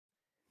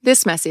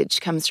This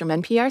message comes from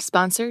NPR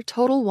sponsor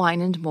Total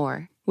Wine &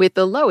 More. With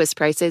the lowest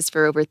prices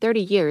for over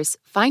 30 years,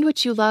 find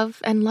what you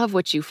love and love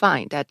what you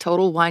find at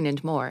Total Wine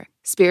 & More.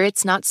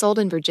 Spirits not sold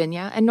in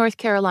Virginia and North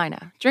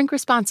Carolina. Drink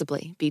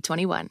responsibly.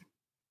 B21.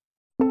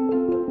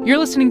 You're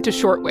listening to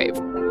Shortwave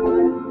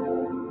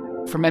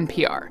from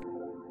NPR.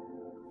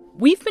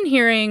 We've been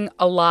hearing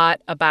a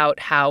lot about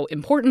how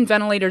important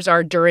ventilators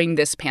are during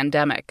this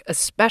pandemic,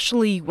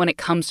 especially when it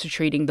comes to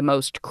treating the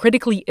most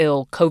critically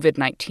ill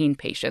COVID-19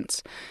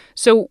 patients.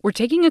 So we're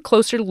taking a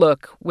closer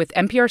look with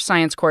NPR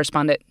Science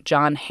correspondent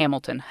Jon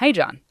Hamilton. Hi,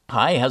 Jon.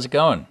 Hi, how's it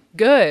going?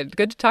 Good.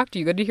 Good to talk to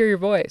you. Good to hear your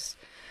voice.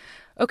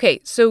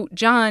 Okay, so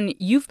Jon,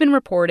 you've been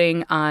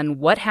reporting on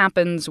what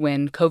happens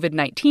when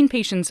COVID-19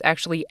 patients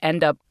actually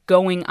end up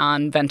going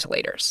on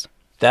ventilators.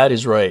 That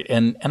is right.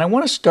 And I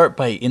want to start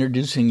by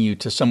introducing you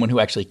to someone who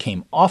actually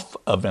came off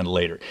a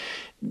ventilator.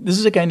 This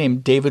is a guy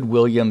named David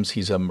Williams.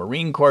 He's a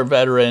Marine Corps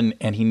veteran,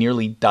 and he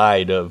nearly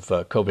died of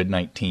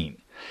COVID-19.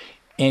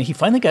 And he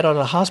finally got out of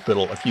the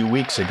hospital a few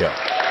weeks ago.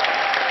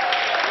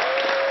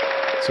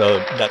 So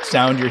that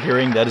sound you're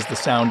hearing, that is the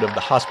sound of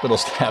the hospital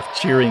staff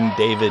cheering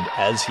David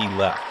as he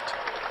left.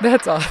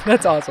 That's awesome.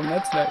 That's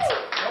nice.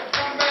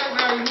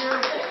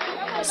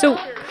 So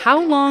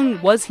how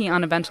long was he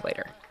on a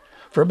ventilator?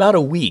 For about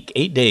a week,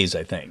 8 days,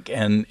 I think.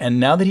 And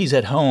now that he's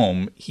at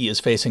home, he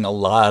is facing a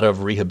lot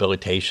of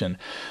rehabilitation.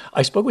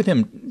 I spoke with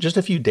him just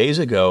a few days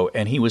ago,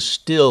 and he was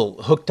still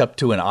hooked up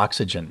to an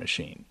oxygen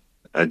machine.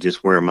 I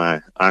just wear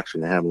my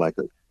oxygen. I have like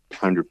a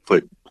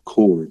 100-foot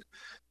cord.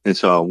 And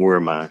so I wear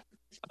my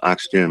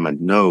oxygen in my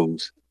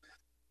nose.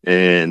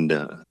 And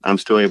I'm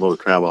still able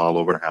to travel all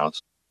over the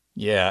house.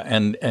 Yeah,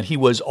 and he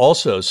was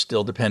also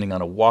still depending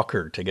on a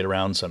walker to get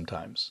around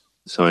sometimes.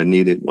 So I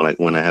needed, like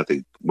when I have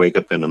to wake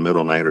up in the middle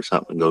of the night or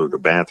something and go to the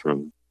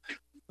bathroom,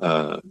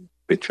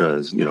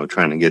 because,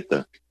 trying to get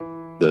the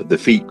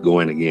feet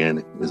going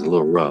again is a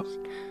little rough.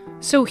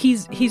 So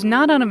he's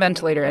not on a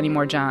ventilator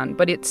anymore, Jon,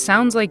 but it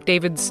sounds like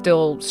David's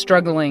still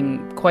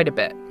struggling quite a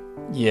bit.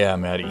 Yeah,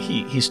 Maddie,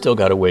 he's still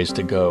got a ways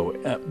to go.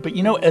 But,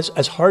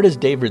 as hard as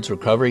David's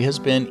recovery has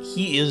been,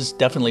 he is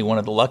definitely one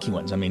of the lucky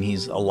ones. I mean,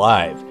 he's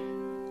alive.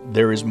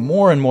 There is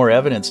more and more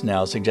evidence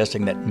now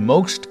suggesting that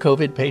most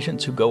COVID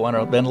patients who go on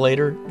a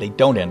ventilator, they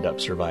don't end up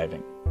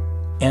surviving.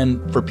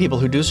 And for people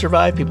who do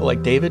survive, people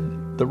like David,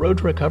 the road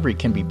to recovery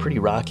can be pretty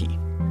rocky.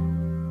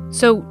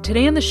 So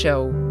today on the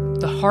show,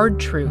 the hard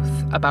truth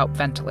about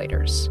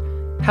ventilators,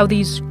 how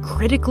these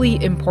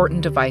critically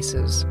important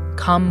devices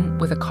come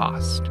with a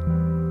cost.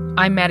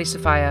 I'm Maddie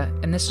Sofia,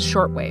 and this is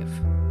Shortwave,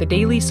 the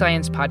daily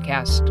science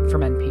podcast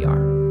from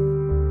NPR.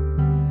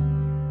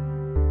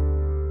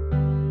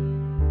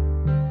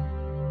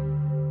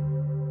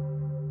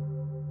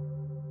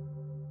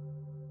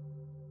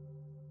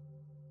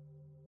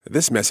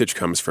 This message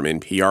comes from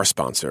NPR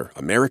sponsor,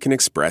 American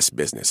Express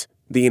Business.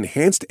 The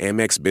enhanced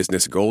Amex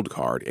Business Gold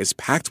Card is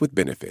packed with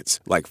benefits,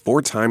 like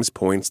 4 times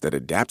points that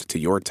adapt to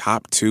your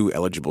top 2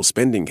 eligible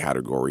spending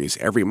categories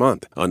every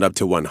month on up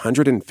to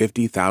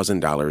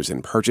 $150,000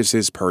 in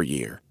purchases per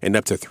year, and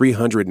up to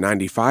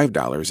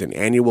 $395 in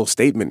annual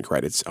statement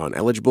credits on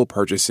eligible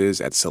purchases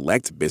at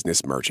select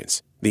business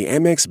merchants. The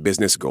Amex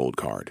Business Gold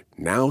Card,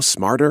 now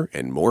smarter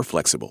and more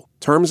flexible.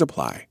 Terms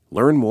apply.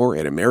 Learn more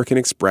at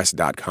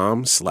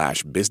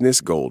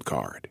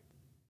americanexpress.com/businessgoldcard.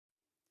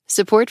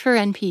 Support for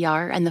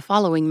NPR and the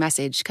following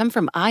message come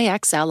from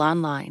IXL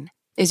Online.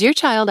 Is your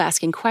child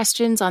asking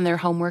questions on their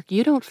homework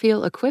you don't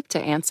feel equipped to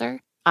answer?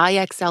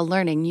 IXL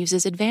Learning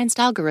uses advanced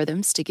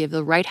algorithms to give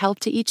the right help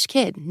to each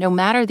kid, no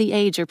matter the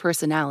age or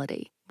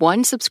personality.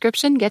 One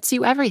subscription gets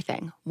you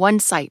everything. One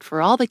site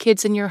for all the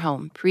kids in your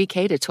home,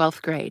 pre-K to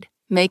 12th grade.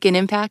 Make an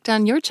impact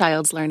on your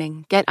child's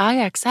learning. Get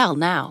IXL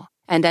now.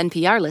 And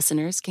NPR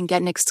listeners can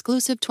get an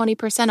exclusive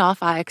 20% off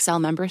IXL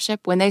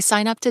membership when they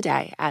sign up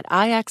today at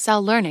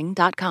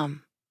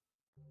IXLlearning.com.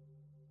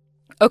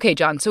 Okay,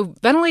 Jon, so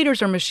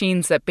ventilators are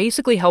machines that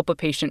basically help a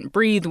patient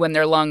breathe when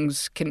their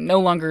lungs can no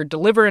longer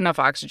deliver enough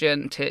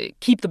oxygen to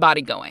keep the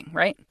body going,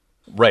 right?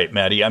 Right,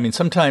 Maddie. I mean,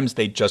 sometimes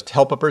they just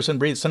help a person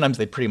breathe. Sometimes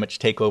they pretty much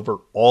take over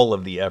all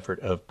of the effort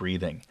of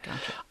breathing.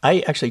 Gotcha. I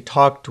actually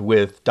talked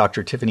with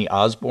Dr. Tiffany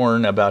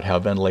Osborne about how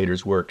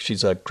ventilators work.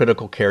 She's a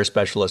critical care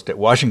specialist at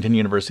Washington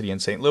University in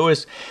St.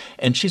 Louis,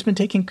 and she's been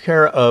taking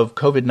care of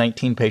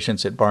COVID-19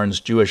 patients at Barnes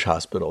Jewish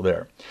Hospital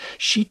there.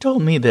 She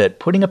told me that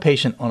putting a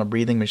patient on a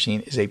breathing machine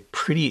is a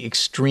pretty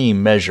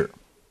extreme measure.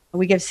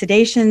 We give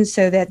sedation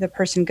so that the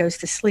person goes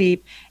to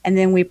sleep, and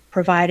then we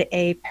provide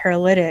a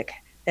paralytic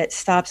that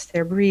stops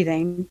their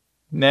breathing.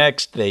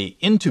 Next, they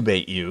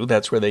intubate you.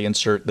 That's where they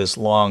insert this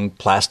long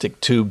plastic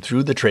tube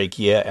through the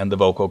trachea and the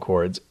vocal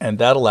cords, and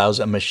that allows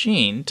a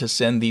machine to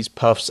send these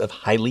puffs of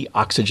highly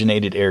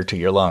oxygenated air to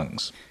your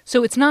lungs.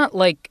 So it's not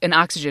like an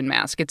oxygen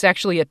mask. It's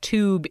actually a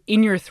tube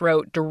in your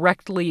throat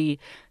directly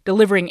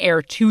delivering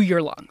air to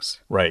your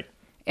lungs. Right.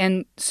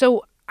 And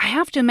so I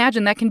have to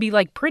imagine that can be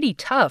pretty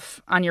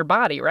tough on your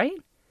body, right?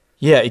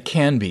 Yeah, it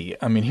can be.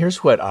 I mean,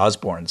 here's what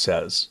Osborne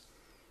says.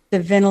 The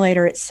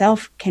ventilator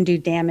itself can do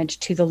damage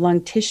to the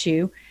lung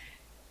tissue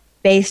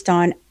based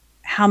on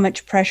how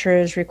much pressure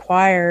is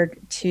required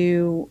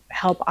to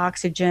help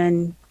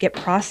oxygen get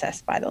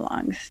processed by the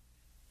lungs.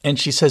 And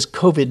she says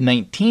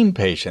COVID-19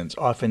 patients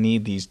often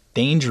need these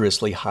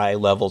dangerously high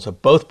levels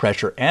of both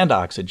pressure and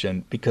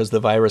oxygen because the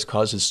virus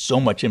causes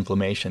so much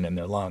inflammation in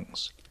their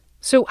lungs.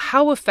 So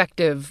how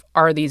effective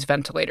are these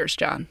ventilators,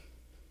 Jon?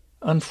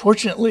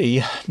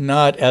 Unfortunately,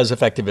 not as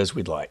effective as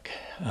we'd like.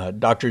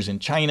 Doctors in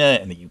China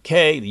and the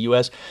UK, the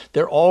US,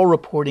 they're all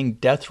reporting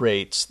death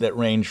rates that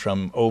range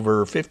from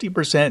over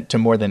 50% to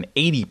more than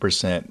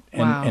 80%.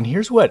 Wow. And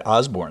here's what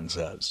Osborne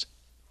says.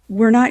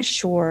 We're not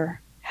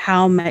sure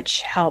how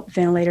much help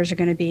ventilators are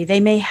going to be.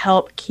 They may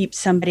help keep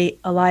somebody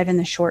alive in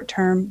the short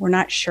term. We're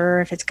not sure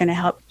if it's going to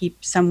help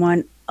keep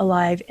someone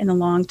alive in the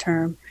long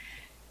term.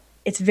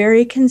 It's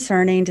very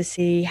concerning to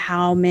see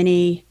how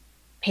many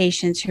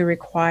patients who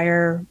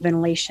require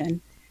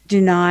ventilation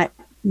do not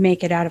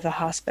make it out of the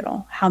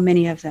hospital, how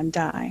many of them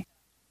die.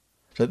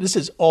 So this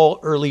is all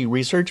early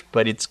research,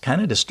 but it's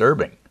kind of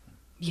disturbing.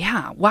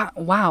 Yeah,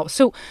 wow.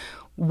 So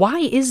why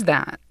is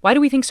that? Why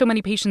do we think so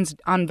many patients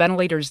on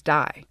ventilators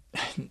die?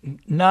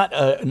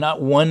 Not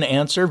one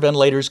answer.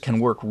 Ventilators can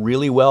work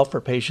really well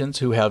for patients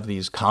who have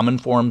these common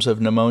forms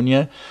of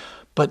pneumonia,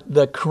 but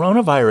the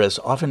coronavirus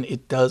often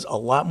it does a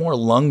lot more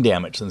lung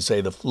damage than, say,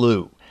 the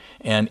flu.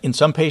 And in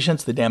some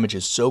patients, the damage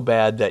is so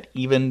bad that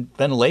even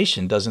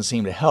ventilation doesn't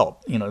seem to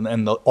help.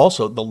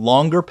 Also, the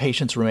longer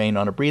patients remain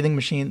on a breathing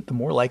machine, the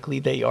more likely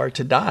they are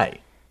to die.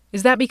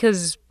 Is that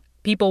because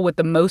people with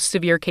the most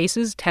severe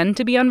cases tend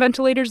to be on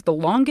ventilators the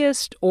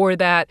longest, or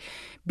that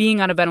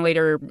being on a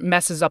ventilator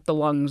messes up the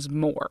lungs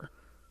more?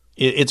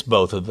 It's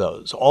both of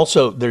those.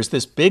 Also, there's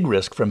this big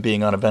risk from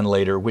being on a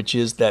ventilator, which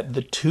is that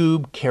the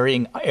tube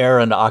carrying air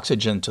and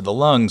oxygen to the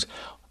lungs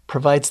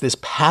provides this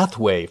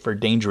pathway for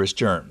dangerous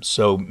germs.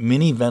 So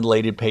many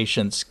ventilated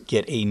patients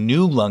get a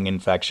new lung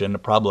infection, a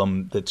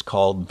problem that's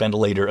called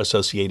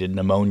ventilator-associated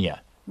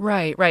pneumonia.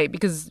 Right.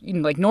 Because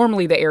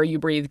normally the air you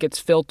breathe gets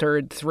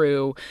filtered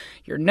through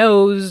your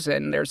nose,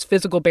 and there's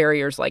physical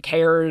barriers like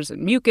hairs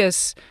and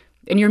mucus,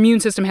 and your immune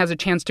system has a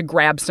chance to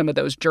grab some of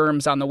those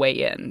germs on the way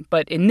in.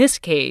 But in this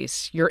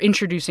case, you're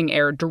introducing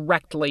air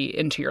directly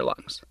into your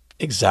lungs.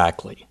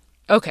 Exactly.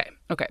 Okay.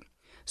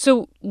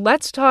 So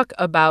let's talk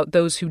about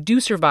those who do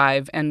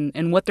survive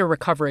and what their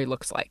recovery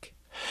looks like.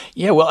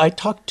 Yeah, well, I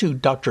talked to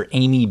Dr.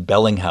 Amy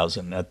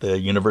Bellinghausen at the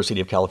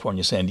University of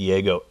California, San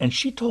Diego, and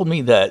she told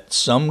me that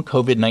some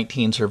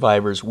COVID-19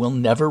 survivors will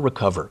never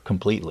recover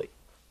completely.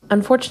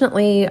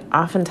 Unfortunately,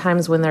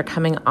 oftentimes when they're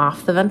coming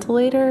off the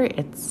ventilator,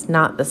 it's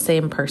not the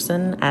same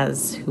person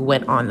as who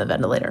went on the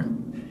ventilator.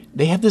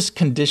 They have this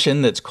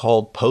condition that's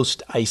called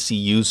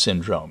post-ICU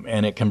syndrome,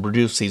 and it can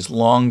produce these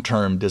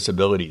long-term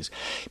disabilities.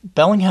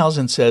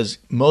 Bellinghausen says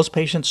most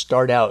patients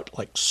start out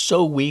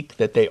so weak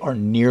that they are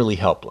nearly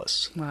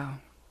helpless. Wow.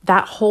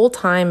 That whole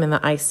time in the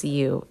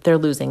ICU, they're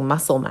losing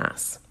muscle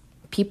mass.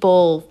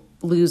 People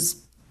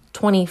lose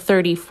 20,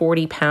 30,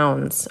 40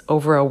 pounds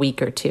over a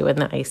week or two in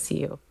the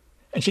ICU.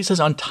 And she says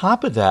on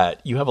top of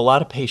that, you have a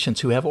lot of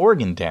patients who have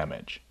organ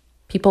damage.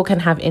 People can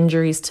have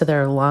injuries to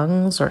their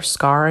lungs or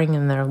scarring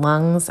in their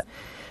lungs.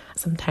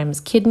 Sometimes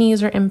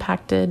kidneys are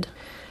impacted,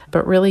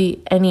 but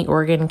really any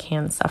organ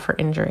can suffer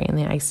injury in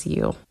the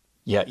ICU.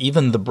 Yeah,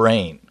 even the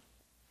brain.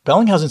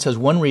 Bellinghausen says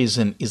one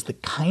reason is the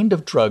kind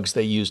of drugs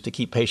they use to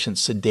keep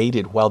patients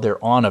sedated while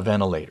they're on a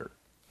ventilator.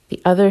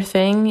 The other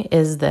thing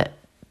is that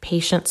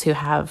patients who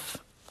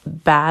have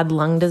bad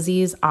lung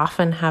disease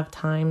often have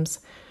times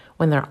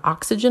when their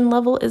oxygen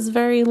level is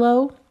very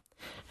low,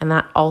 and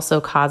that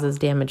also causes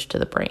damage to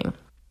the brain.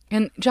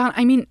 And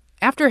Jon,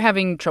 after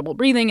having trouble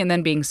breathing and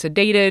then being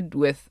sedated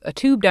with a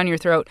tube down your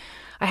throat,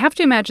 I have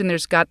to imagine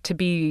there's got to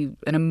be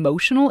an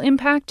emotional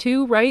impact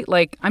too, right?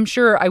 I'm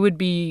sure I would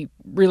be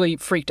really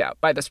freaked out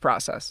by this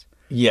process.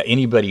 Yeah,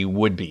 anybody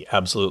would be,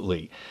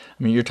 absolutely.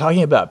 You're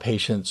talking about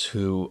patients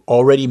who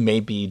already may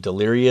be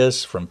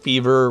delirious from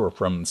fever or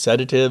from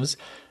sedatives.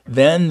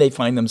 Then they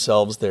find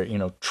themselves, they're,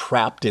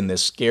 trapped in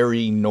this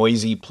scary,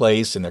 noisy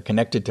place, and they're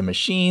connected to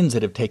machines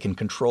that have taken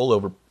control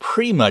over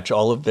pretty much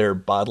all of their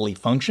bodily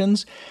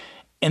functions.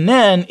 And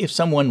then if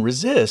someone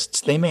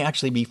resists, they may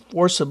actually be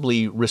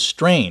forcibly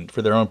restrained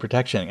for their own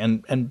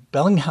protection. And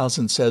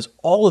Bellinghausen says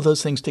all of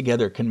those things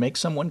together can make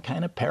someone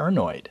kind of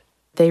paranoid.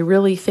 They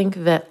really think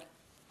that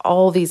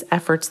all these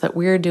efforts that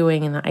we're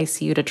doing in the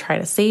ICU to try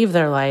to save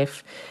their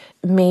life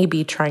may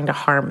be trying to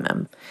harm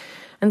them.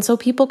 And so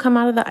people come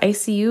out of the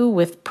ICU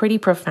with pretty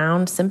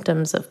profound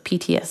symptoms of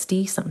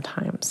PTSD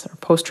sometimes, or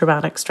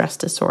post-traumatic stress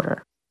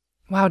disorder.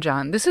 Wow,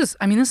 Jon, this is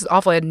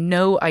awful. I had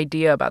no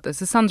idea about this.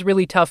 This sounds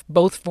really tough,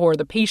 both for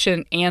the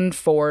patient and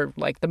for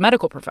the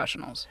medical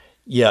professionals.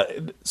 Yeah,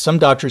 some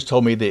doctors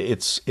told me that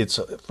it's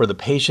for the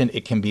patient,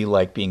 it can be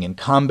like being in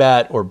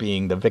combat or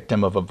being the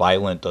victim of a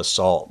violent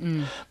assault.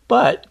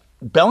 But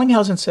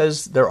Bellinghausen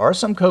says there are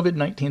some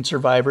COVID-19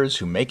 survivors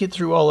who make it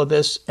through all of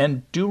this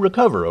and do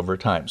recover over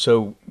time.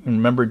 So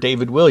Remember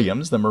David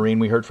Williams, the Marine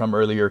we heard from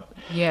earlier?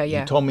 Yeah.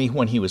 He told me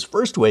when he was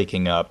first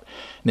waking up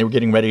and they were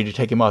getting ready to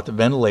take him off the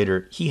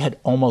ventilator, he had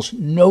almost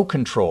no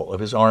control of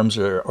his arms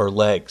or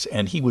legs,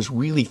 and he was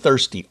really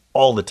thirsty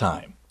all the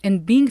time.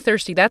 And being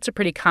thirsty, that's a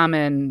pretty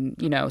common,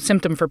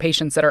 symptom for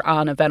patients that are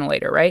on a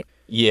ventilator, right?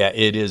 Yeah,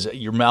 it is.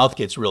 Your mouth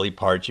gets really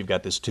parched. You've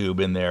got this tube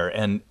in there.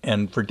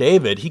 And for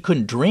David, he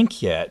couldn't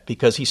drink yet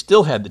because he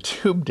still had the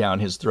tube down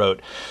his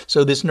throat.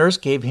 So this nurse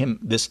gave him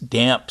this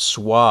damp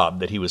swab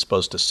that he was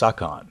supposed to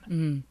suck on.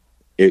 Mm.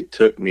 It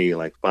took me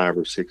like 5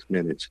 or 6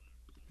 minutes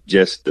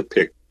just to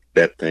pick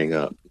that thing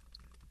up,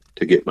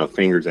 to get my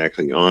fingers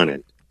actually on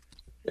it,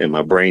 and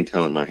my brain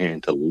telling my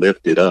hand to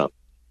lift it up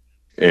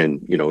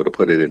and, to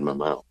put it in my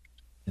mouth.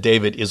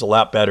 David is a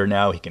lot better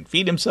now. He can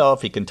feed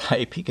himself, he can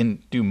type, he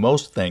can do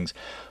most things,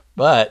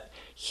 but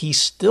he's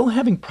still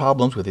having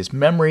problems with his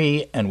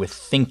memory and with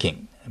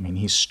thinking. I mean,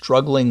 he's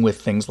struggling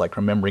with things like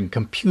remembering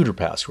computer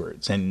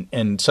passwords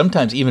and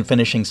sometimes even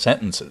finishing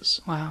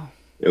sentences. Wow.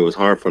 It was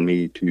hard for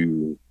me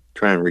to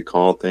try and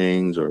recall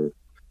things or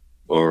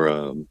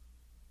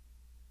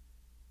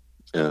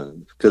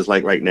because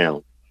like right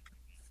now,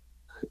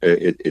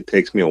 it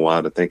takes me a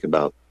while to think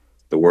about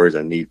the words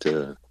I need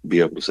to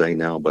be able to say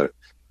now, but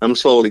I'm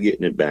slowly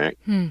getting it back.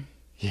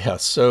 Yeah.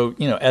 So,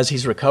 as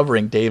he's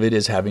recovering, David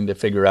is having to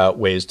figure out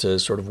ways to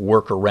sort of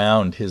work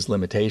around his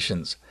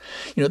limitations.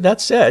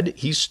 That said,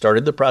 he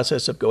started the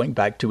process of going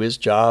back to his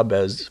job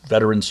as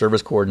Veteran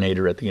Service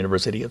Coordinator at the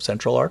University of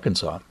Central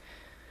Arkansas.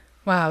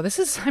 Wow. This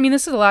is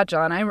a lot,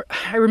 Jon.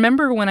 I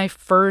remember when I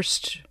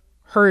first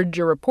heard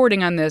your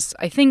reporting on this,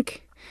 I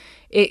think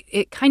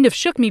it kind of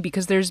shook me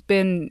because there's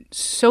been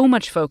so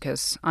much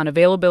focus on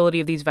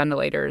availability of these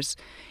ventilators.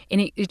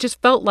 And it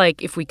just felt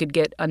like if we could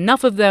get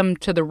enough of them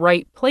to the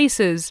right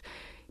places,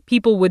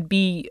 people would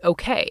be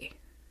okay.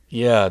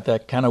 Yeah,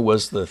 that kind of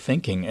was the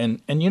thinking.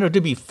 And to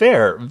be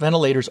fair,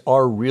 ventilators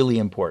are really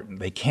important.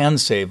 They can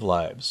save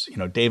lives.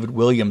 David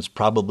Williams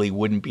probably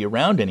wouldn't be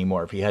around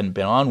anymore if he hadn't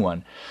been on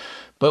one.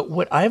 But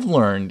what I've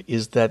learned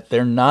is that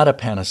they're not a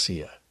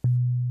panacea.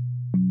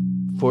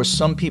 For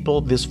some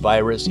people, this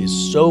virus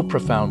is so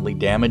profoundly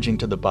damaging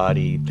to the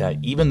body that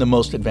even the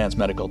most advanced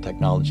medical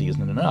technology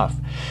isn't enough.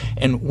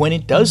 And when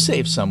it does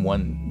save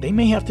someone, they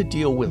may have to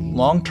deal with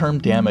long-term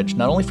damage,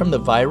 not only from the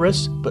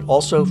virus, but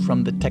also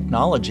from the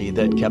technology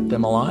that kept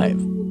them alive.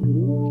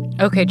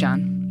 Okay,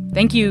 Jon.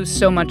 Thank you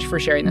so much for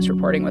sharing this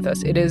reporting with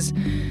us. It is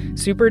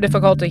super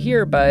difficult to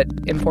hear, but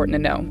important to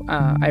know.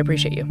 I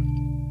appreciate you.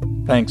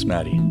 Thanks,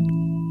 Maddie.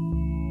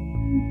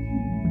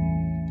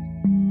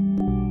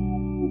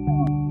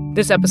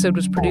 This episode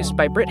was produced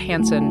by Britt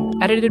Hansen,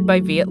 edited by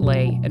Viet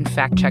Le, and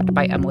fact-checked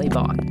by Emily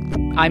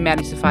Vaughn. I'm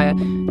Maddie Sofia.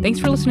 Thanks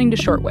for listening to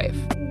Shortwave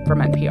from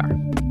NPR.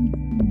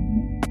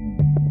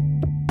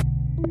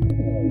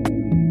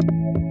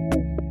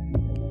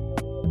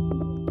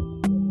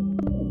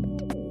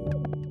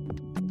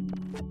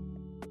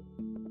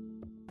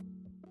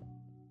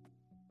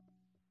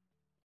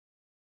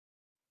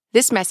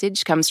 This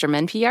message comes from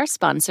NPR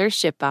sponsor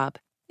ShipBob.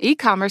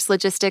 E-commerce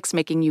logistics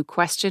making you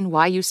question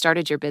why you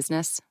started your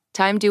business?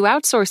 Time to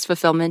outsource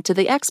fulfillment to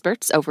the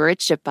experts over at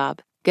ShipBob.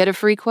 Get a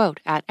free quote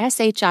at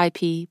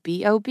shipbob.com.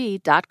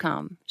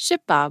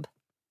 ShipBob.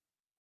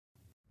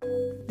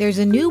 There's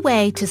a new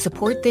way to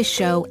support this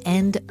show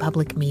and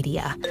public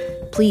media.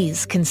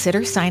 Please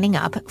consider signing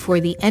up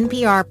for the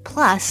NPR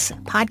Plus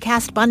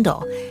podcast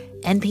bundle.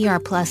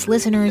 NPR Plus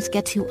listeners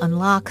get to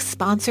unlock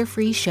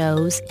sponsor-free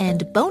shows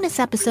and bonus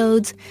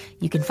episodes.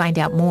 You can find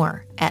out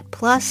more at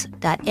plus.npr.org,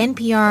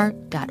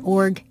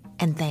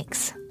 and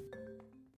thanks.